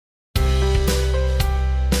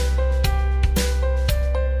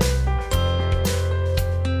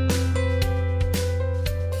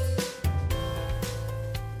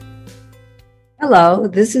Hello,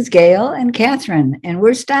 this is Gail and Catherine, and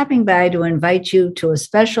we're stopping by to invite you to a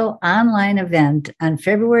special online event on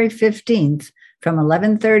February 15th from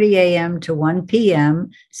 11:30 a.m. to 1 p.m.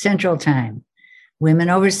 Central Time. Women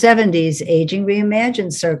Over 70's Aging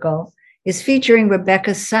Reimagined Circle is featuring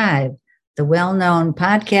Rebecca Sive, the well-known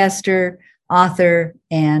podcaster, author,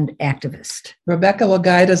 and activist. Rebecca will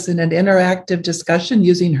guide us in an interactive discussion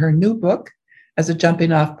using her new book as a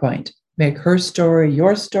jumping off point. Make her story,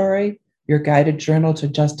 your guided journal to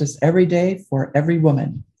justice every day for every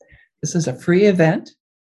woman. This is a free event.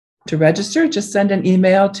 To register, just send an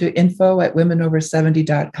email to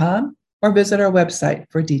info@womenover70.com or visit our website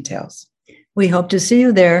for details. We hope to see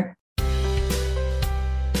you there.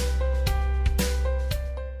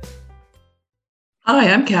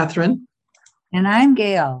 Hi, I'm Catherine. And I'm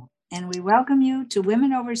Gail, and we welcome you to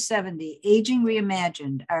Women Over 70, Aging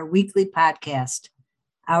Reimagined, our weekly podcast.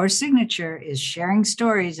 Our signature is sharing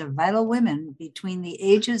stories of vital women between the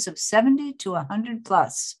ages of 70 to 100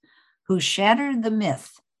 plus who shattered the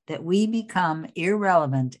myth that we become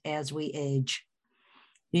irrelevant as we age.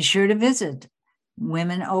 Be sure to visit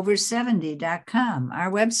womenover70.com,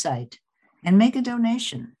 our website, and make a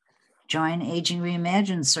donation. Join Aging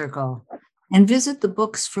Reimagined Circle and visit the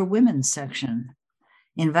Books for Women section.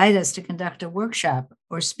 Invite us to conduct a workshop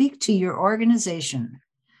or speak to your organization.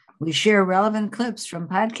 We share relevant clips from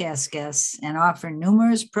podcast guests and offer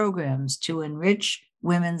numerous programs to enrich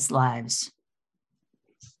women's lives.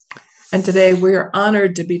 And today we are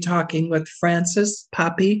honored to be talking with Frances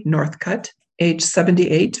Poppy Northcutt, age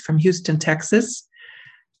 78, from Houston, Texas.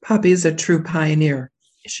 Poppy is a true pioneer.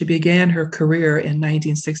 She began her career in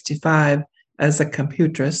 1965 as a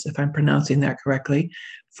computress, if I'm pronouncing that correctly,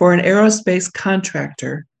 for an aerospace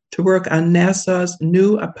contractor to work on NASA's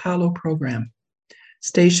new Apollo program.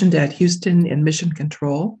 Stationed at Houston in Mission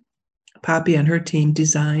Control, Poppy and her team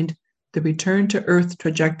designed the return to Earth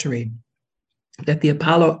trajectory that the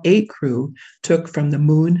Apollo 8 crew took from the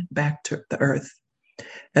moon back to the Earth.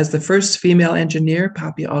 As the first female engineer,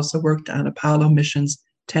 Poppy also worked on Apollo missions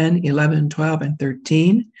 10, 11, 12, and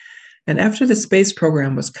 13. And after the space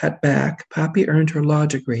program was cut back, Poppy earned her law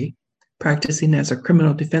degree, practicing as a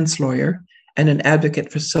criminal defense lawyer and an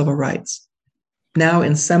advocate for civil rights. Now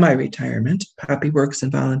in semi-retirement, Poppy works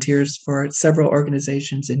and volunteers for several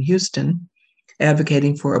organizations in Houston,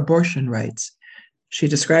 advocating for abortion rights. She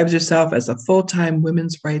describes herself as a full-time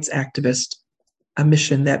women's rights activist, a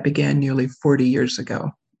mission that began nearly 40 years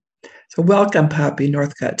ago. So welcome, Poppy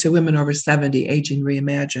Northcutt, to Women Over 70, Aging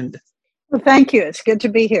Reimagined. Well, thank you. It's good to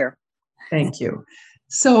be here. Thank you.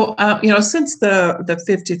 So, since the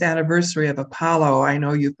 50th anniversary of Apollo, I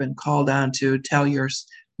know you've been called on to tell your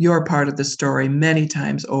part of the story many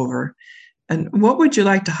times over. And what would you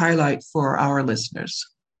like to highlight for our listeners?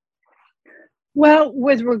 Well,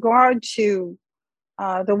 with regard to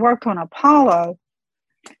the work on Apollo,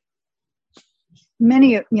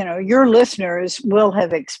 many, your listeners will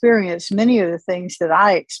have experienced many of the things that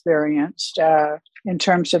I experienced in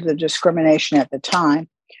terms of the discrimination at the time.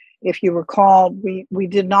 If you recall, we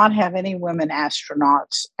did not have any women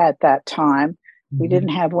astronauts at that time. We didn't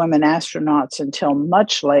have women astronauts until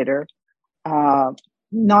much later,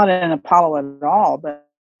 not in Apollo at all, but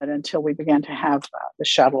until we began to have the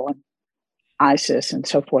shuttle and ISIS and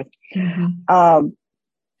so forth. Mm-hmm.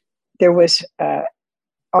 There was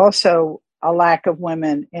also a lack of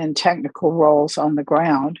women in technical roles on the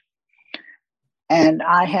ground. And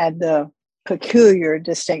I had the peculiar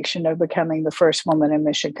distinction of becoming the first woman in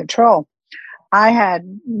mission control. I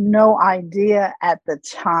had no idea at the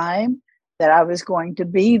time that I was going to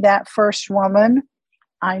be that first woman.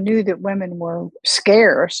 I knew that women were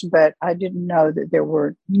scarce, but I didn't know that there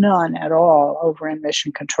were none at all over in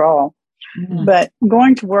mission control. Mm-hmm. But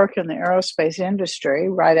going to work in the aerospace industry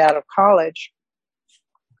right out of college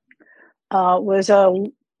was a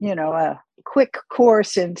quick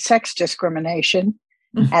course in sex discrimination.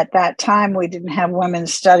 Mm-hmm. At that time, we didn't have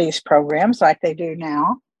women's studies programs like they do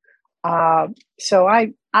now. So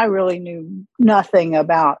I really knew nothing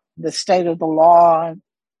about the state of the law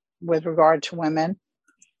with regard to women.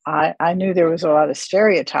 I knew there was a lot of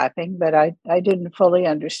stereotyping, but I didn't fully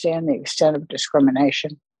understand the extent of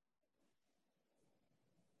discrimination.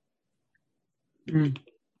 Mm.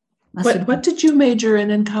 What did you major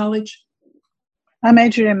in college? I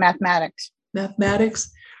majored in mathematics.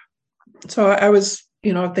 Mathematics. So I was,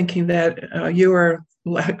 thinking that you were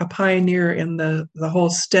a pioneer in the whole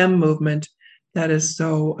STEM movement that is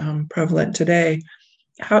so prevalent today.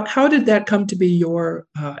 How did that come to be your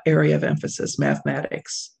area of emphasis,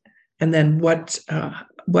 mathematics? And then what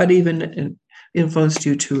even influenced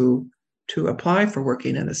you to apply for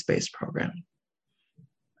working in the space program?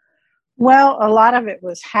 Well, a lot of it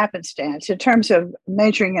was happenstance. In terms of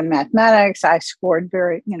majoring in mathematics, I scored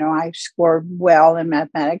I scored well in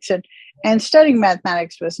mathematics, and studying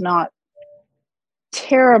mathematics was not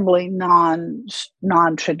terribly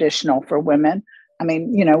non-traditional for women. I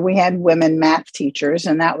mean, we had women math teachers,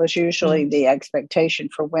 and that was usually the expectation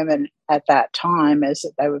for women at that time, is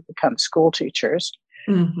that they would become school teachers.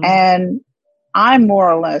 Mm-hmm. And I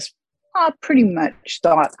more or less, pretty much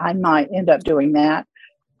thought I might end up doing that.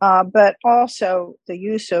 But also the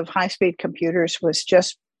use of high-speed computers was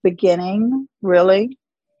just beginning, really.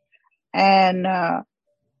 And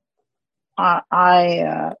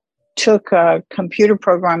I took a computer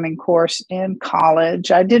programming course in college.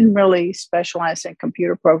 I didn't really specialize in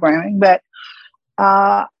computer programming, but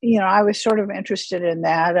I was sort of interested in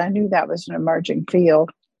that. I knew that was an emerging field,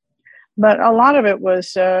 but a lot of it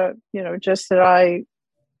was, just that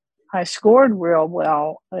I scored real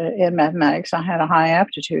well in mathematics. I had a high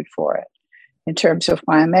aptitude for it in terms of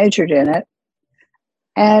why I majored in it.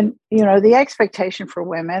 And, the expectation for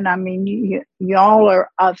women, I mean, y'all are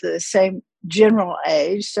of the same general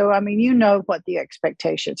age. So, I mean, what the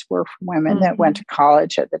expectations were for women that went to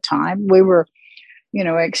college at the time. We were,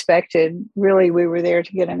 expected, really, we were there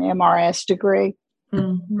to get an MRS degree.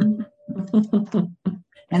 Mm-hmm.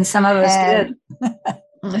 And some of us did.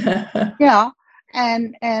 Yeah.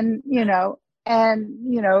 And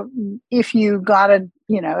if you got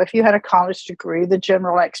if you had a college degree, the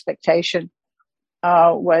general expectation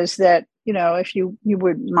was that, if you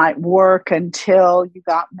might work until you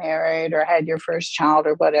got married or had your first child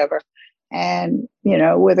or whatever. And,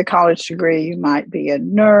 with a college degree, you might be a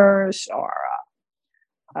nurse or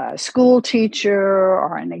a school teacher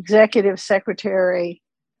or an executive secretary.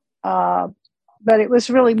 But it was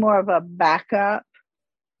really more of a backup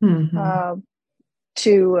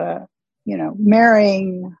to,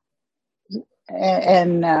 marrying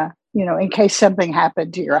and in case something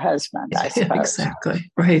happened to your husband, I suppose. Exactly.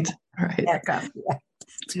 Right.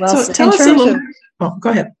 Well, so tell us a little. Go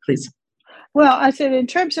ahead, please. Well, I said in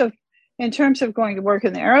terms of going to work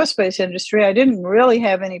in the aerospace industry, I didn't really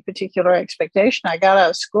have any particular expectation. I got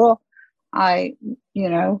out of school, I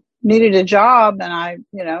needed a job, and I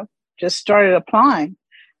just started applying,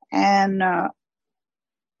 and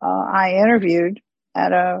I interviewed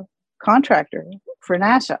at a contractor for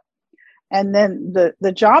NASA. And then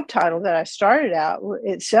the job title that I started out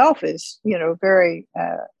itself is, very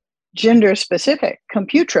gender specific,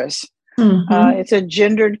 computress. Mm-hmm. It's a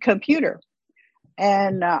gendered computer.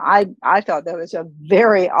 And I thought that was a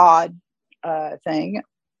very odd thing.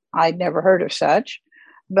 I'd never heard of such.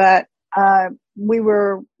 But we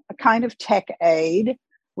were a kind of tech aide.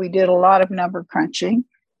 We did a lot of number crunching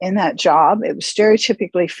in that job. It was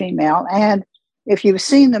stereotypically female. And if you've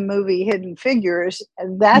seen the movie Hidden Figures,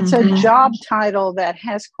 that's a job title that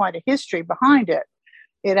has quite a history behind it.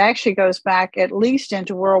 It actually goes back at least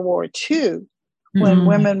into World War II, when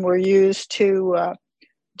women were used to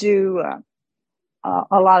do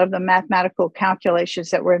a lot of the mathematical calculations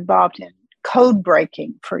that were involved in code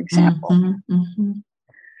breaking, for example.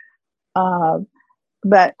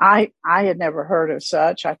 But I had never heard of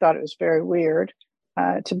such. I thought it was very weird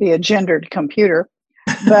to be a gendered computer.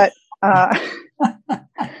 But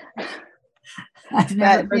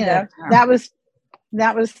that was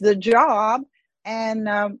the job,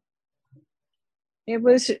 and it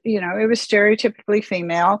was stereotypically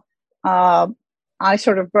female. I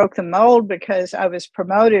sort of broke the mold because I was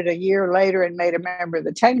promoted a year later and made a member of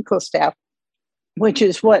the technical staff, which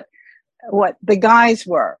is what the guys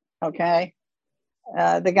were. Okay,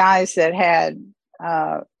 the guys that had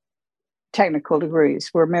technical degrees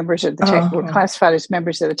were members of the were classified as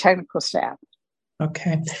members of the technical staff.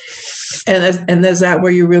 Okay. And is that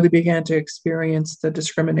where you really began to experience the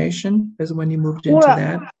discrimination, is when you moved into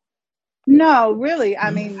that? No, really.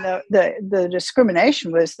 I mean, the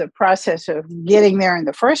discrimination was the process of getting there in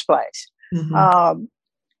the first place. Because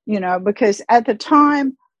at the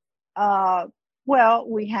time,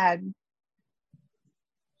 we had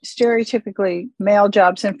stereotypically male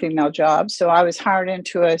jobs and female jobs. So I was hired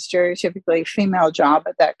into a stereotypically female job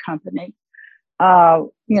at that company.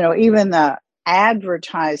 Even the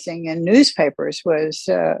advertising in newspapers was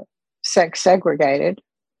sex segregated,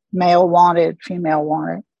 male wanted, female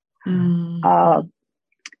wanted.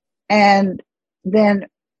 And then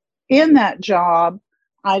in that job,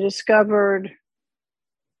 I discovered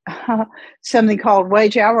something called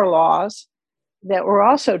wage hour laws that were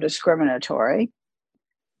also discriminatory.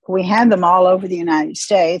 We had them all over the United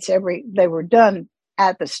States. They were done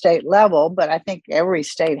at the state level, but I think every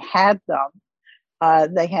state had them.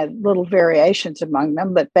 They had little variations among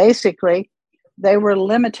them, but basically they were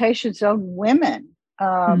limitations on women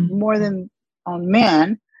more than on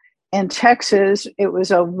men. In Texas, it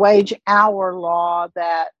was a wage hour law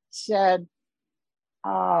that said,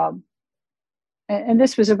 and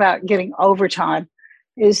this was about getting overtime,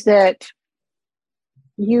 is that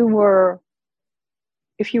if you were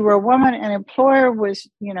a woman, an employer was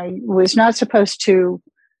not supposed to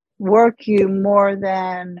work you more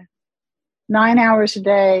than 9 hours a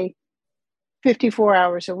day, 54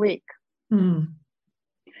 hours a week. Mm.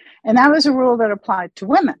 And that was a rule that applied to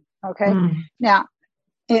women. Okay. Mm. Now,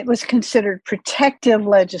 it was considered protective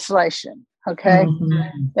legislation. Okay.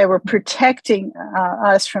 Mm-hmm. They were protecting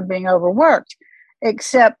us from being overworked,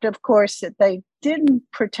 except, of course, that they didn't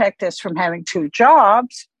protect us from having two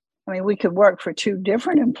jobs. I mean, we could work for two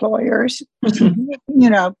different employers,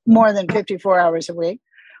 more than 54 hours a week.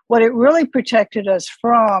 What it really protected us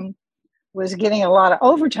from was getting a lot of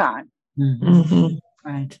overtime. Mm-hmm.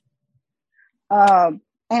 Right.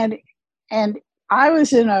 And I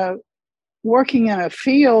was working in a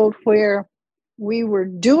field where we were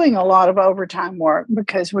doing a lot of overtime work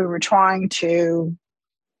because we were trying to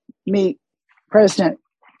meet President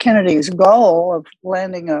Kennedy's goal of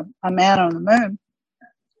landing a man on the moon.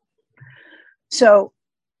 So,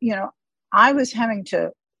 I was having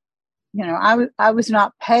to, I was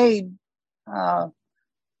not paid,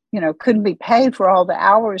 couldn't be paid for all the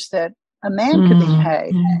hours that a man could be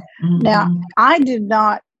paid. Mm-hmm. Now, I did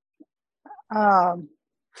not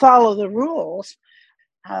follow the rules.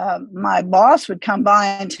 My boss would come by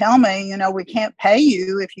and tell me, we can't pay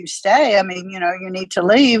you if you stay. I mean, you need to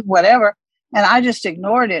leave, whatever. And I just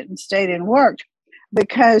ignored it and stayed and worked.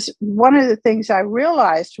 Because one of the things I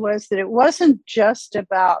realized was that it wasn't just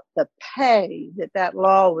about the pay, that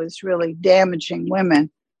law was really damaging women.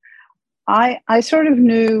 I sort of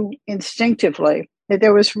knew instinctively that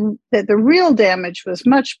that the real damage was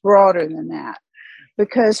much broader than that,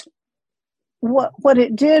 because what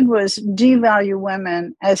it did was devalue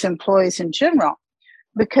women as employees in general.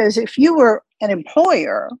 Because if you were an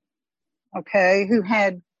employer, okay, who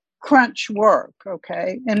had crunch work,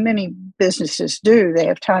 okay, and many businesses do, they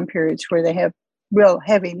have time periods where they have real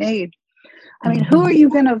heavy need. I mean, who are you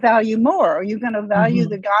going to value more? Are you going to value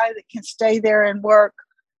the guy that can stay there and work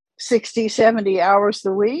 60, 70 hours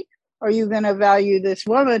a week? Or are you going to value this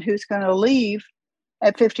woman who's going to leave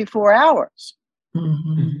at 54 hours?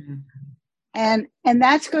 Mm-hmm. And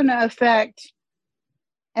that's going to affect,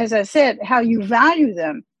 as I said, how you value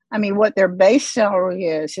them. I mean, what their base salary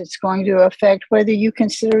is. It's going to affect whether you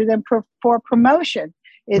consider them for promotion.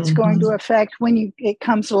 It's going to affect when it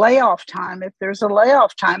comes layoff time. If there's a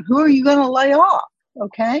layoff time, who are you going to lay off?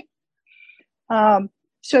 Okay.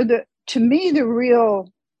 So to me, the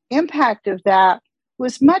real impact of that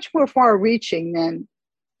was much more far-reaching than,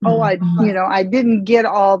 I didn't get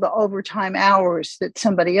all the overtime hours that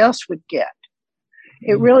somebody else would get.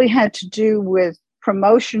 It really had to do with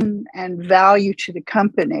promotion and value to the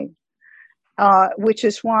company, which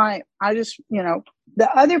is why I just, the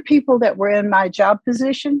other people that were in my job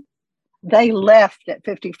position, they left at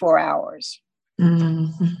 54 hours.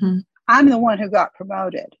 Mm-hmm. I'm the one who got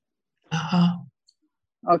promoted. Uh-huh.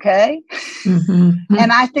 Okay. Mm-hmm.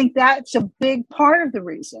 And I think that's a big part of the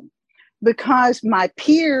reason, because my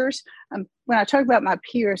peers, when I talk about my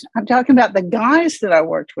peers, I'm talking about the guys that I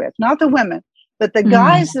worked with, not the women, but the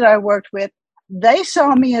guys that I worked with. They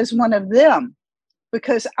saw me as one of them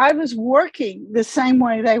because I was working the same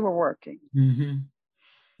way they were working. Mm-hmm.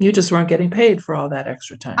 You just weren't getting paid for all that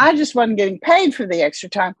extra time. I just wasn't getting paid for the extra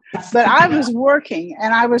time, but I was working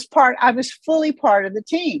and I was fully part of the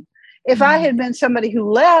team. If I had been somebody who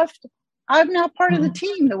left, I'm now part of the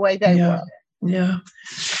team the way they were. Yeah.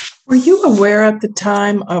 Were you aware at the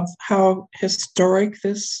time of how historic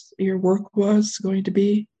your work was going to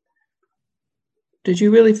be? Did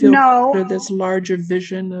you really feel part of this larger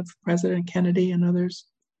vision of President Kennedy and others?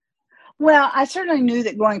 Well, I certainly knew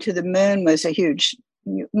that going to the moon was a huge,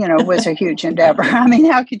 was a huge endeavor. I mean,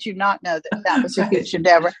 how could you not know that was a huge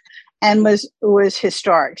endeavor and was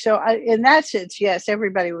historic? So in that sense, yes,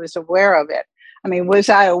 everybody was aware of it. I mean, was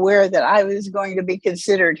I aware that I was going to be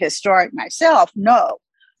considered historic myself? No,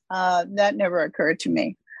 that never occurred to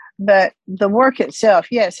me. But the work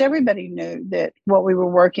itself, yes, everybody knew that what we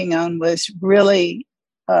were working on was really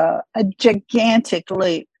a gigantic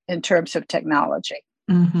leap in terms of technology.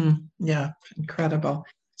 Mm-hmm. Yeah, incredible.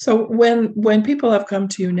 So when people have come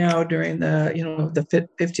to you now during the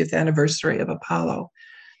 50th anniversary of Apollo,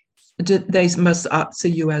 they must see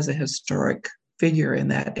you as a historic figure in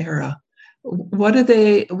that era. What do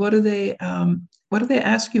they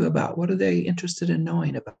ask you about? What are they interested in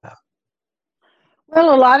knowing about?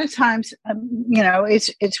 Well, a lot of times,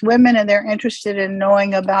 it's women, and they're interested in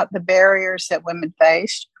knowing about the barriers that women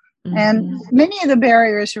face, and many of the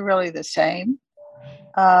barriers are really the same.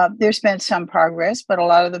 There's been some progress, but a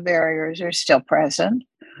lot of the barriers are still present.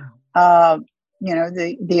 The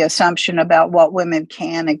assumption about what women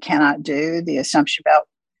can and cannot do, the assumption about,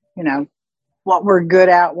 what we're good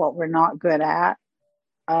at, what we're not good at.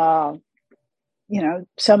 Some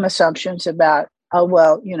assumptions about,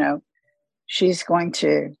 she's going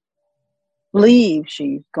to leave.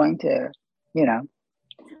 She's going to,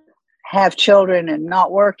 have children and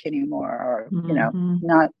not work anymore, or, not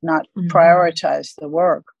prioritize the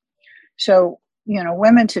work. So,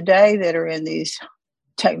 women today that are in these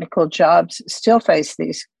technical jobs still face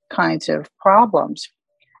these kinds of problems.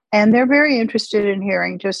 And they're very interested in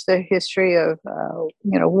hearing just the history of,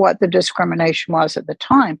 what the discrimination was at the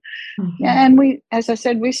time. And we, as I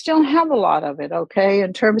said, we still have a lot of it, okay,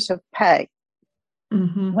 in terms of pay.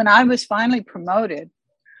 When I was finally promoted,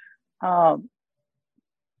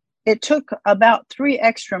 it took about 3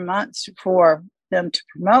 extra months for them to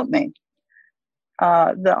promote me.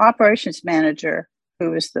 The operations manager,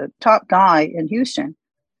 who was the top guy in Houston,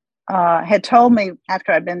 had told me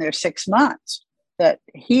after I'd been there 6 months that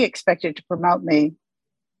he expected to promote me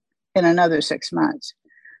in another 6 months.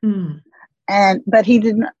 But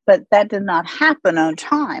that did not happen on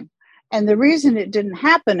time. And the reason it didn't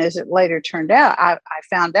happen, as it later turned out, I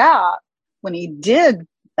found out when he did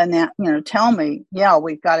tell me, yeah,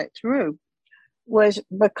 we got it through, was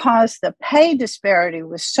because the pay disparity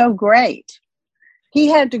was so great. He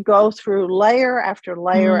had to go through layer after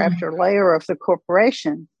layer after layer of the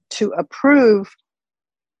corporation to approve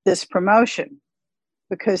this promotion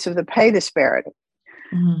because of the pay disparity.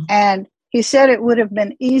 And he said it would have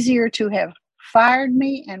been easier to have fired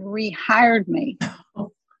me and rehired me.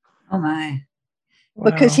 Oh my.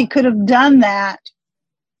 Because he could have done that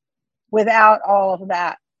without all of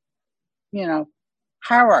that,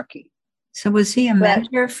 hierarchy. So was he a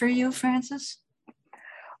mentor for you, Frances?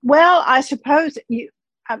 Well, I suppose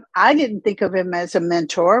I didn't think of him as a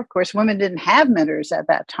mentor. Of course, women didn't have mentors at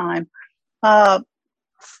that time. I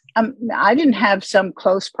didn't have some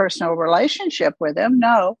close personal relationship with him,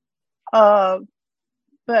 no.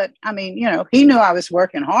 But I mean, he knew I was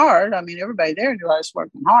working hard. I mean, everybody there knew I was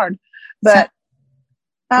working hard. But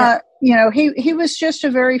he was just a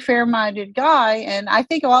very fair-minded guy, and I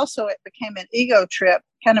think also it became an ego trip,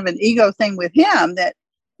 kind of an ego thing with him that,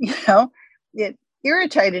 it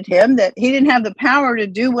irritated him that he didn't have the power to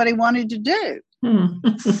do what he wanted to do.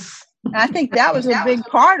 And I think that was a big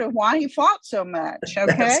part of why he fought so much.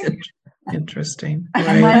 Okay. Interesting.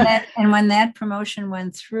 Right. And when that promotion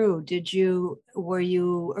went through, were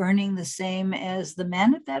you earning the same as the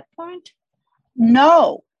men at that point?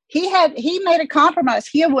 No, he made a compromise.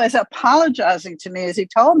 He was apologizing to me as he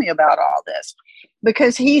told me about all this,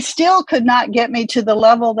 because he still could not get me to the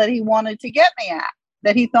level that he wanted to get me at,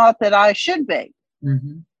 that he thought that I should be.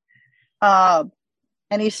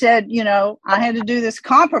 And he said, I had to do this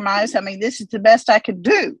compromise. I mean, this is the best I could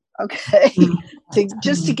do. Okay.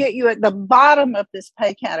 Just to get you at the bottom of this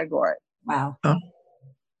pay category. Wow. But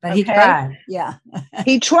he tried. Yeah.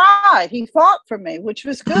 He tried. He fought for me, which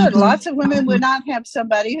was good. Lots of women would not have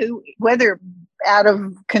somebody who, whether out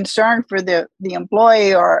of concern for the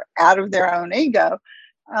employee or out of their own ego,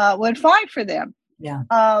 would fight for them. Yeah.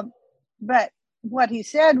 But what he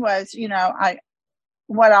said was,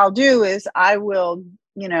 what I'll do is I will,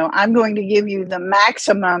 I'm going to give you the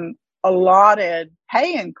maximum allotted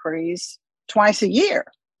pay increase twice a year.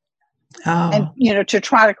 And, to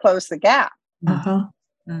try to close the gap.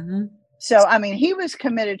 So, I mean, he was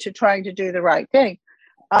committed to trying to do the right thing.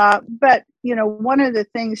 But, one of the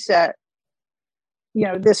things that,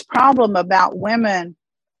 this problem about women,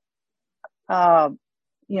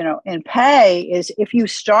 in pay is if you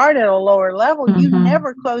start at a lower level, you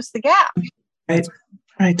never close the gap.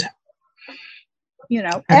 Right.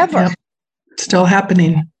 Ever. Yep. Still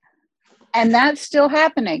happening. And that's still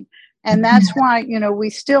happening. And that's why, we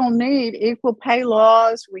still need equal pay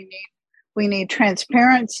laws. We need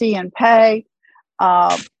transparency in pay.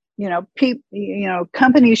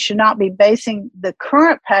 Companies should not be basing the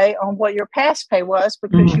current pay on what your past pay was,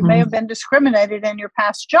 because you may have been discriminated in your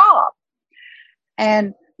past job.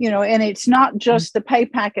 And, and it's not just the pay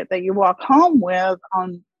packet that you walk home with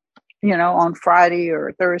on Friday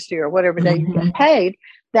or Thursday or whatever day you get paid.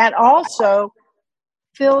 That also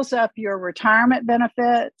fills up your retirement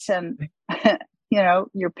benefits and,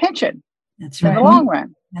 your pension. That's right. In the long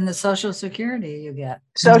run. And the Social Security you get.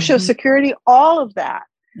 Social Security, all of that.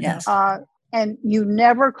 Yes. And you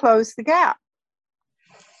never close the gap.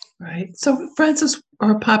 Right. So, Frances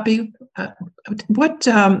or Poppy, what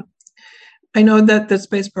I know that the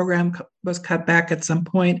space program was cut back at some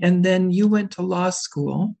point, and then you went to law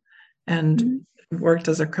school and worked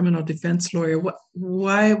as a criminal defense lawyer.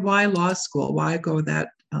 Why law school? Why go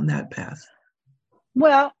on that path?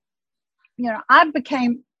 Well, I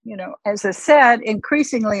became, as I said,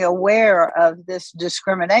 increasingly aware of this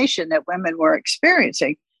discrimination that women were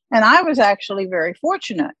experiencing. And I was actually very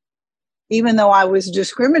fortunate. Even though I was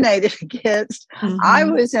discriminated against, I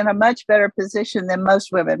was in a much better position than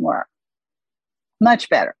most women were. Much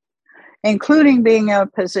better, including being in a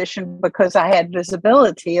position because I had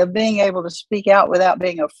visibility of being able to speak out without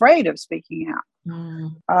being afraid of speaking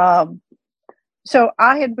out. So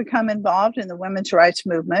I had become involved in the women's rights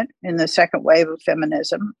movement in the second wave of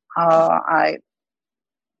feminism. I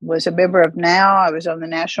was a member of NOW. I was on the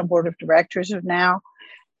national board of directors of NOW.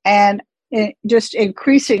 And it just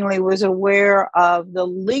increasingly was aware of the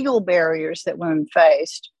legal barriers that women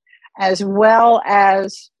faced, as well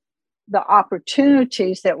as the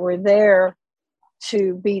opportunities that were there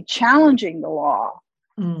to be challenging the law,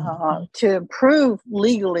 to improve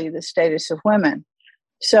legally the status of women.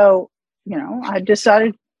 So, I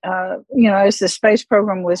decided, as the space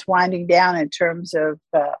program was winding down in terms of,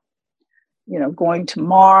 going to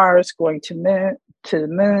Mars, going to the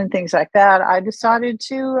moon, things like that, I decided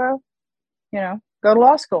to, go to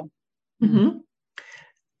law school. Mm-hmm.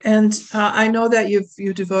 And I know that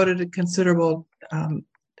you devoted a considerable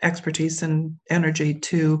expertise and energy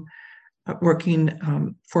to working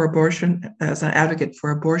for abortion as an advocate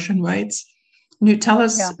for abortion rights. Can you tell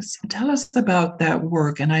us about that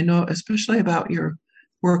work? And I know especially about your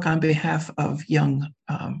work on behalf of young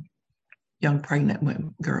pregnant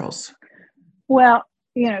women, girls. Well,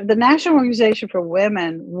 the National Organization for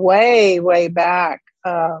Women, way back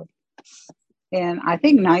in I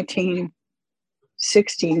think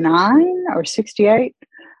 1969 or 68.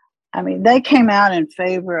 I mean, they came out in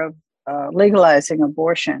favor of legalizing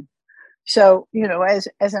abortion. So, as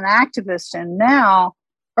an activist, and now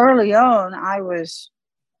early on, I was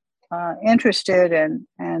interested in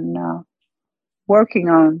working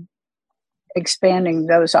on expanding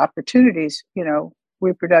those opportunities,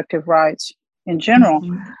 reproductive rights in general.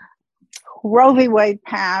 Roe v. Wade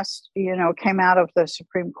passed, came out of the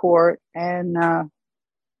Supreme Court, and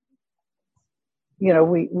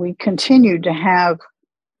we continued to have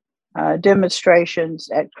demonstrations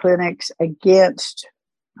at clinics against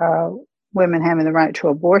women having the right to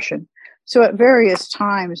abortion. So at various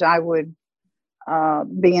times, I would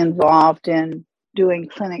be involved in doing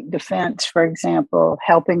clinic defense, for example,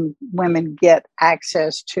 helping women get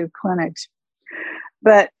access to clinics.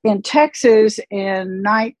 But in Texas in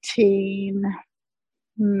late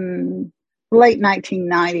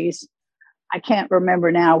 1990s, I can't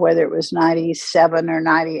remember now whether it was 97 or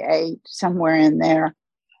 98, somewhere in there,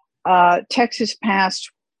 Texas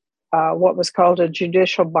passed what was called a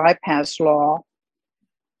judicial bypass law.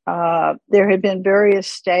 There had been various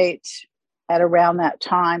states at around that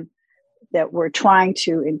time that were trying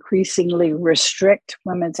to increasingly restrict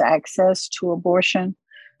women's access to abortion.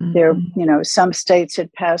 There, some states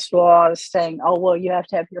had passed laws saying, "Oh, well, you have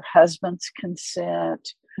to have your husband's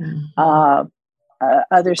consent."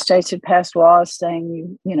 Other states had passed laws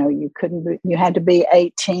saying you had to be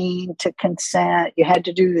 18 to consent. You had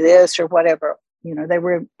to do this or whatever. They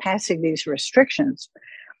were passing these restrictions,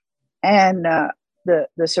 and the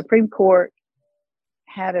Supreme Court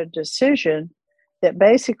had a decision that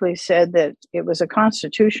basically said that it was a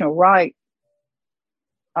constitutional right.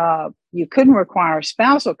 You couldn't require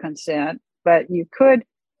spousal consent, but you could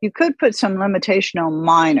put some limitation on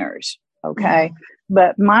minors. Okay,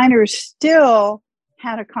 but minors still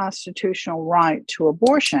had a constitutional right to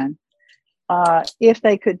abortion if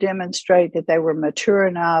they could demonstrate that they were mature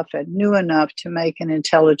enough and knew enough to make an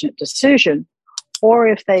intelligent decision, or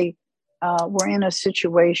if they were in a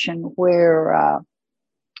situation where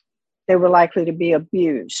they were likely to be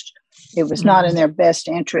abused. It was not in their best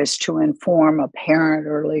interest to inform a parent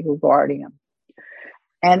or legal guardian.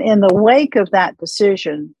 And in the wake of that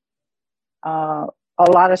decision, a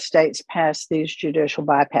lot of states passed these judicial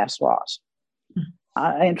bypass laws.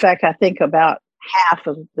 In fact, I think about half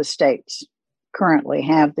of the states currently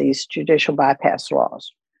have these judicial bypass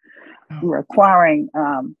laws requiring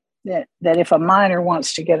that if a minor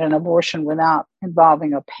wants to get an abortion without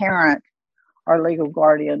involving a parent or legal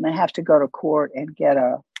guardian, they have to go to court and get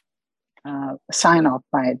a sign off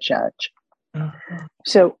by a judge.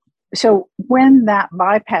 So when that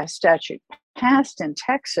bypass statute passed in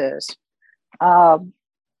Texas, I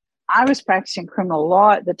was practicing criminal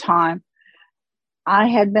law at the time. I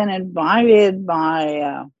had been invited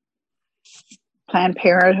by Planned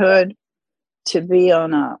Parenthood to be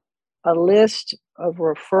on a list of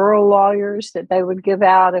referral lawyers that they would give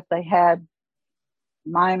out if they had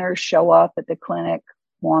minors show up at the clinic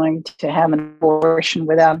wanting to have an abortion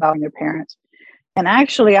without involving their parents. And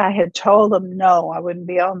actually, I had told them no, I wouldn't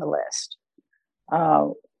be on the list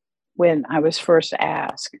when I was first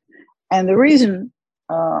asked. And the reason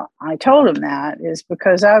I told them that is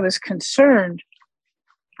because I was concerned.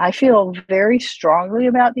 I feel very strongly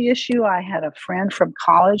about the issue. I had a friend from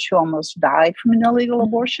college who almost died from an illegal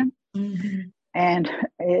abortion. Mm-hmm. And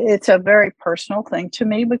it's a very personal thing to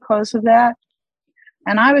me because of that.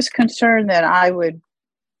 And I was concerned that I would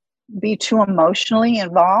be too emotionally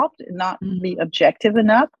involved and not be objective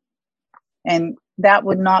enough. And that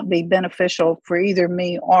would not be beneficial for either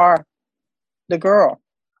me or the girl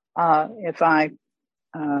if I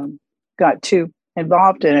got too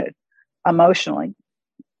involved in it emotionally.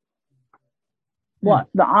 What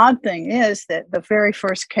the odd thing is that the very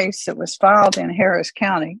first case that was filed in Harris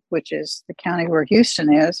County, which is the county where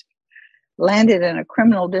Houston is, landed in a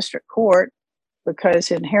criminal district court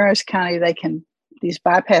because in Harris County, these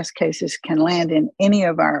bypass cases can land in any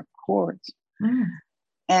of our courts. Mm.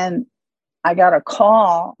 And I got a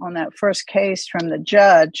call on that first case from the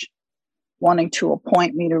judge wanting to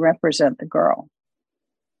appoint me to represent the girl.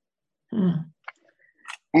 Mm.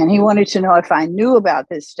 And he wanted to know if I knew about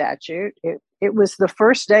this statute. It was the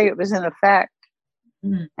first day it was in effect.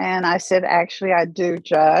 Mm. And I said, actually, I do,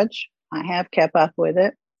 Judge. I have kept up with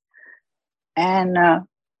it. And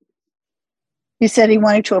he said he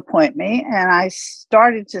wanted to appoint me. And I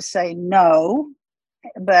started to say no.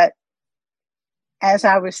 But as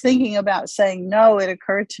I was thinking about saying no, it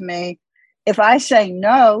occurred to me, if I say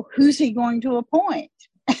no, who's he going to appoint?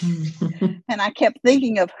 And I kept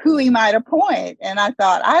thinking of who he might appoint. And I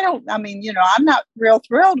thought, I'm not real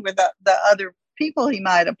thrilled with the other people he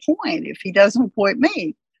might appoint if he doesn't appoint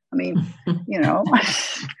me. I mean,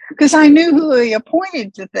 because I knew who he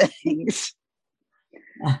appointed to things.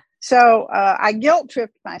 So I guilt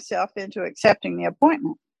tripped myself into accepting the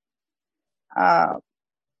appointment.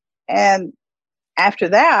 And after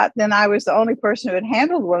that, then I was the only person who had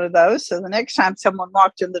handled one of those. So the next time someone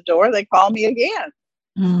walked in the door, they called me again.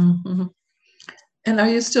 Mm-hmm. And are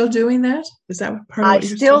you still doing that? Is that part of I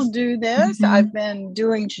still do this. Mm-hmm. I've been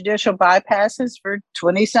doing judicial bypasses for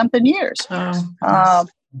 20-something years,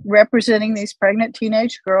 representing these pregnant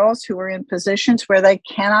teenage girls who are in positions where they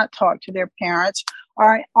cannot talk to their parents,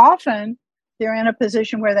 or often they're in a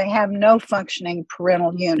position where they have no functioning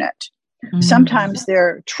parental unit. Mm-hmm. Sometimes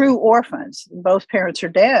they're true orphans. Both parents are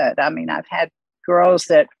dead. I mean, I've had girls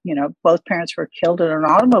that, both parents were killed in an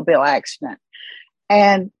automobile accident.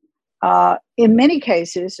 And in many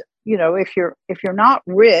cases, if you're not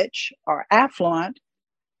rich or affluent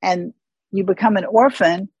and you become an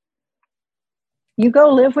orphan, you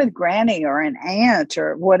go live with granny or an aunt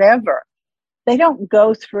or whatever. They don't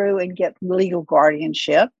go through and get legal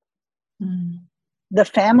guardianship. Mm. The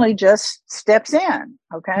family just steps in,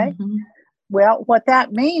 okay? Mm-hmm. Well, what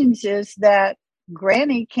that means is that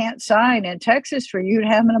granny can't sign in Texas for you to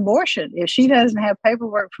have an abortion if she doesn't have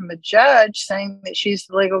paperwork from a judge saying that she's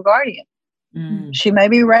the legal guardian. Mm. She may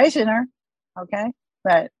be raising her, okay?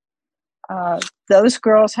 But those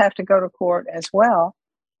girls have to go to court as well.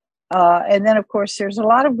 And then, of course, there's a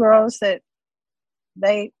lot of girls that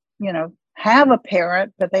they, have a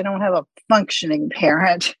parent, but they don't have a functioning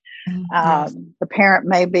parent. Mm-hmm. The parent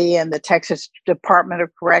may be in the Texas Department of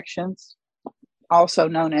Corrections, also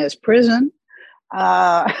known as prison.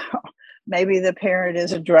 Maybe the parent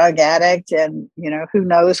is a drug addict and, who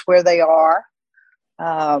knows where they are.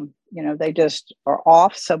 They just are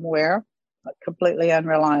off somewhere, completely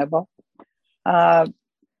unreliable.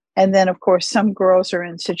 And then, of course, some girls are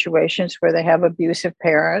in situations where they have abusive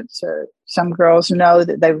parents. Some girls know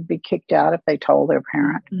that they would be kicked out if they told their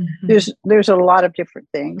parent. Mm-hmm. There's a lot of different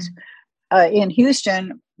things. In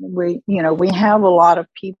Houston, we have a lot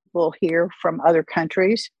of people here from other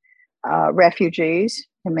countries, refugees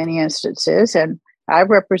in many instances. And I've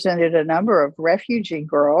represented a number of refugee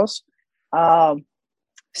girls,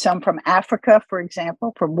 some from Africa, for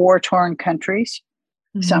example, from war-torn countries,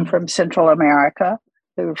 mm-hmm. some from Central America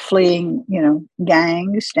who are fleeing,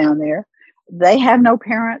 gangs down there. They have no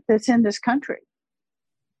parent that's in this country.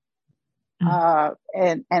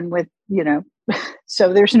 Mm-hmm. And with,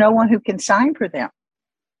 so there's no one who can sign for them.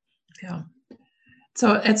 Yeah.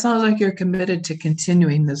 So it sounds like you're committed to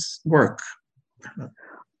continuing this work.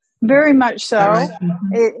 Very much so. Right?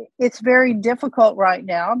 Mm-hmm. It's very difficult right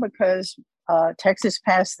now because Texas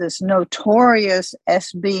passed this notorious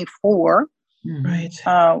SB 4,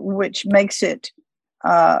 right, which makes it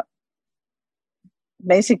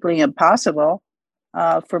basically impossible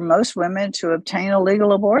for most women to obtain a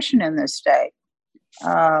legal abortion in this state,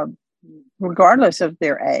 regardless of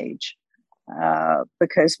their age,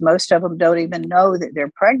 because most of them don't even know that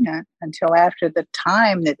they're pregnant until after the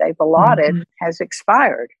time that they've allotted has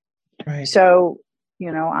expired. Right. So,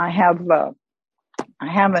 I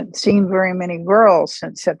haven't seen very many girls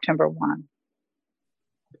since September 1.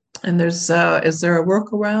 And is there a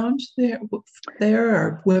workaround there?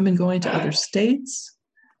 Are women going to other states?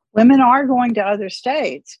 Women are going to other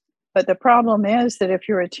states, but the problem is that if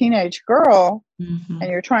you're a teenage girl and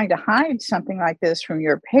you're trying to hide something like this from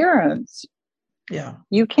your parents,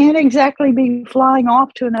 you can't exactly be flying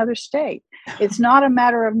off to another state. It's not a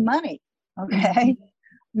matter of money, okay?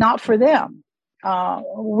 Not for them.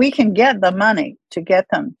 We can get the money to get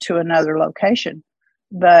them to another location,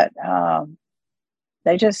 but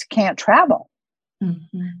they just can't travel.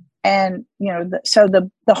 And, so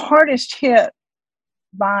the hardest hit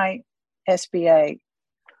by SBA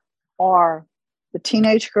are the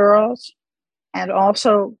teenage girls and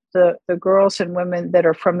also the girls and women that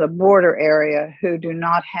are from the border area who do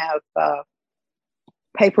not have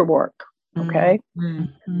paperwork, okay?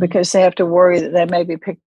 Because they have to worry that they may be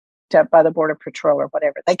picked up by the Border Patrol or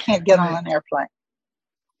whatever. They can't get on an airplane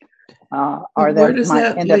or they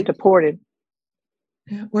might end up deported.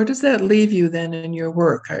 Where does that leave you then in your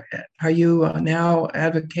work? Are you now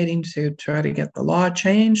advocating to try to get the law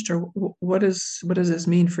changed, or what does this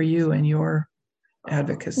mean for you and your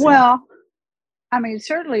advocacy? Well, I mean,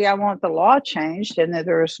 certainly I want the law changed, and that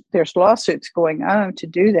there's lawsuits going on to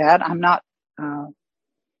do that. I'm not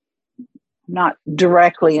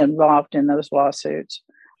directly involved in those lawsuits,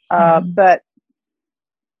 but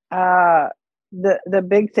the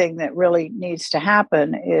big thing that really needs to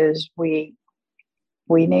happen is we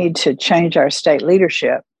need to change our state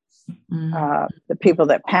leadership, the people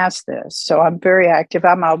that pass this. So I'm very active.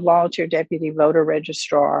 I'm a volunteer deputy voter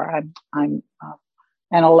registrar. I'm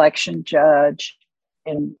an election judge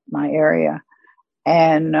in my area.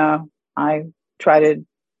 And I try to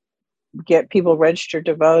get people registered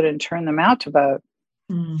to vote and turn them out to vote.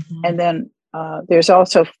 And then there's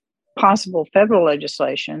also possible federal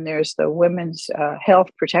legislation. There's the Women's Health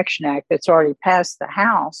Protection Act that's already passed the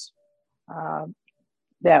House,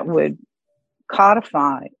 that would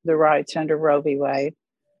codify the rights under Roe v. Wade,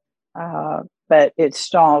 but it's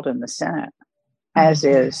stalled in the Senate, as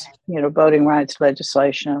is, voting rights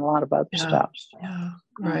legislation and a lot of other stuff. Yeah,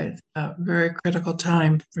 right. Very critical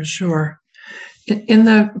time for sure. In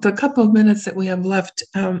the couple of minutes that we have left,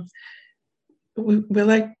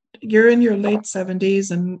 you're in your late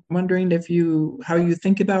 70s and wondering how you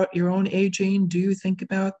think about your own aging. Do you think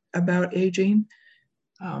about aging?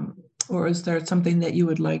 Or is there something that you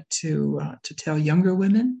would like to tell younger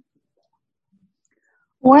women?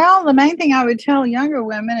 Well, the main thing I would tell younger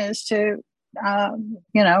women is to,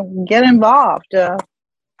 get involved,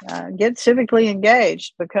 get civically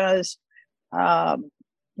engaged, because,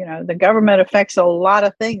 the government affects a lot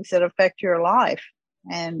of things that affect your life.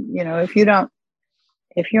 And,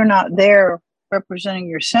 if you're not there representing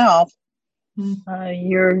yourself,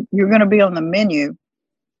 you're going to be on the menu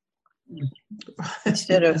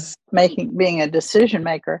instead of being a decision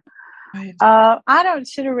maker. Right. I don't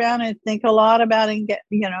sit around and think a lot about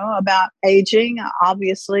aging.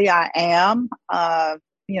 Obviously, I am.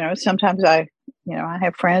 Sometimes I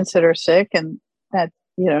have friends that are sick, and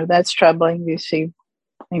that's troubling. You see,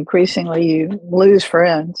 increasingly, you lose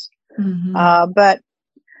friends. But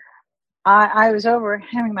I was over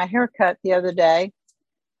having my hair cut the other day,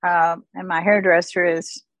 and my hairdresser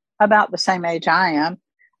is about the same age I am.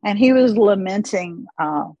 And he was lamenting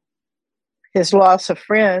his loss of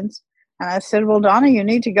friends. And I said, well, Donna, you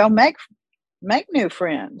need to go make new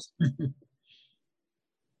friends.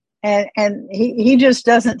 And he just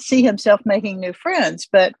doesn't see himself making new friends.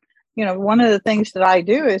 But, one of the things that I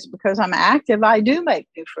do is, because I'm active, I do make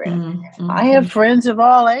new friends. I have friends of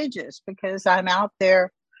all ages because I'm out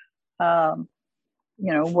there,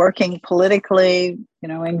 working politically,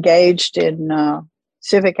 engaged in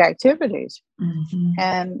civic activities.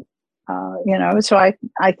 And, so I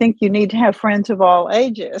think you need to have friends of all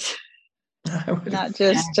ages, not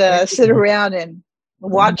just sit around and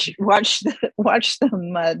watch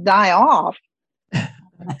them die off.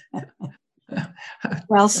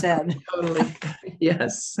 Well said. Totally.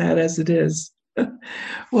 Yes, sad as it is.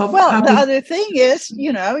 Well, the other thing is,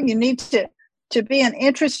 you need to be an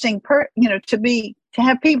interesting to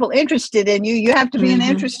have people interested in you. You have to be an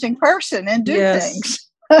interesting person and do things.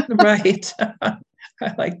 Right.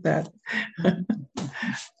 I like that.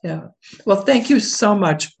 Yeah. Well, thank you so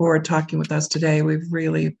much for talking with us today. We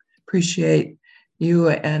really appreciate you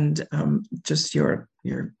and just your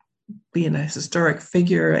being a historic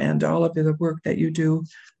figure and all of the work that you do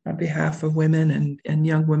on behalf of women and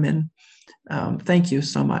young women. Thank you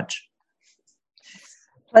so much.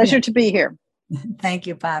 Pleasure to be here. Thank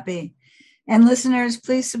you, Poppy. And listeners,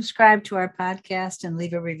 please subscribe to our podcast and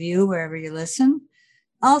leave a review wherever you listen.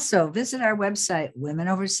 Also, visit our website,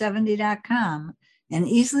 womenover70.com, and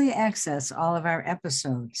easily access all of our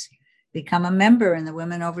episodes. Become a member in the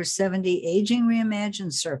Women Over 70 Aging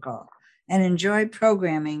Reimagined Circle and enjoy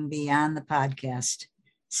programming beyond the podcast.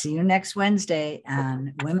 See you next Wednesday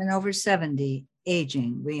on Women Over 70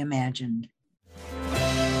 Aging Reimagined.